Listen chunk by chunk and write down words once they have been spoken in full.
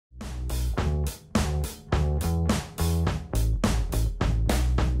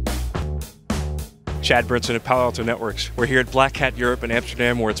Chad Burnson at Palo Alto Networks. We're here at Black Hat Europe in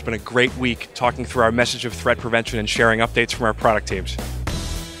Amsterdam, where it's been a great week talking through our message of threat prevention and sharing updates from our product teams.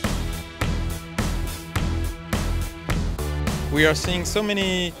 We are seeing so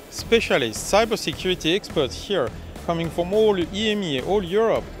many specialists, cybersecurity experts here, coming from all EMEA, all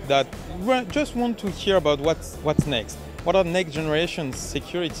Europe, that just want to hear about what's next. What are next generation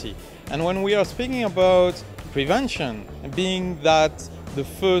security? And when we are speaking about prevention, being that the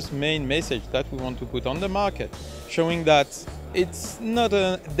first main message that we want to put on the market, showing that it's not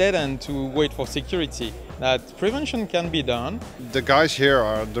a dead end to wait for security, that prevention can be done. The guys here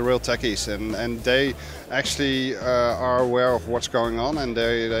are the real techies, and they actually are aware of what's going on, and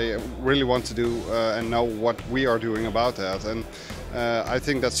they really want to do and know what we are doing about that. And I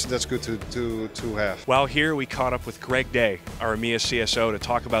think that's good to have. While here, we caught up with Greg Day, our EMEA CSO, to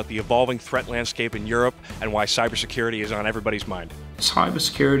talk about the evolving threat landscape in Europe and why cybersecurity is on everybody's mind.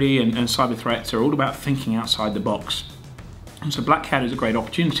 Cybersecurity and cyber threats are all about thinking outside the box. And so Black Hat is a great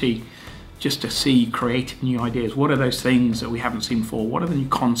opportunity just to see creative new ideas. What are those things that we haven't seen before? What are the new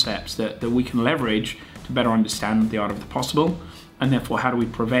concepts that we can leverage to better understand the art of the possible? And therefore, how do we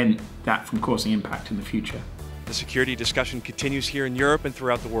prevent that from causing impact in the future? The security discussion continues here in Europe and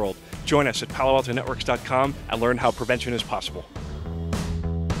throughout the world. Join us at paloaltonetworks.com and learn how prevention is possible.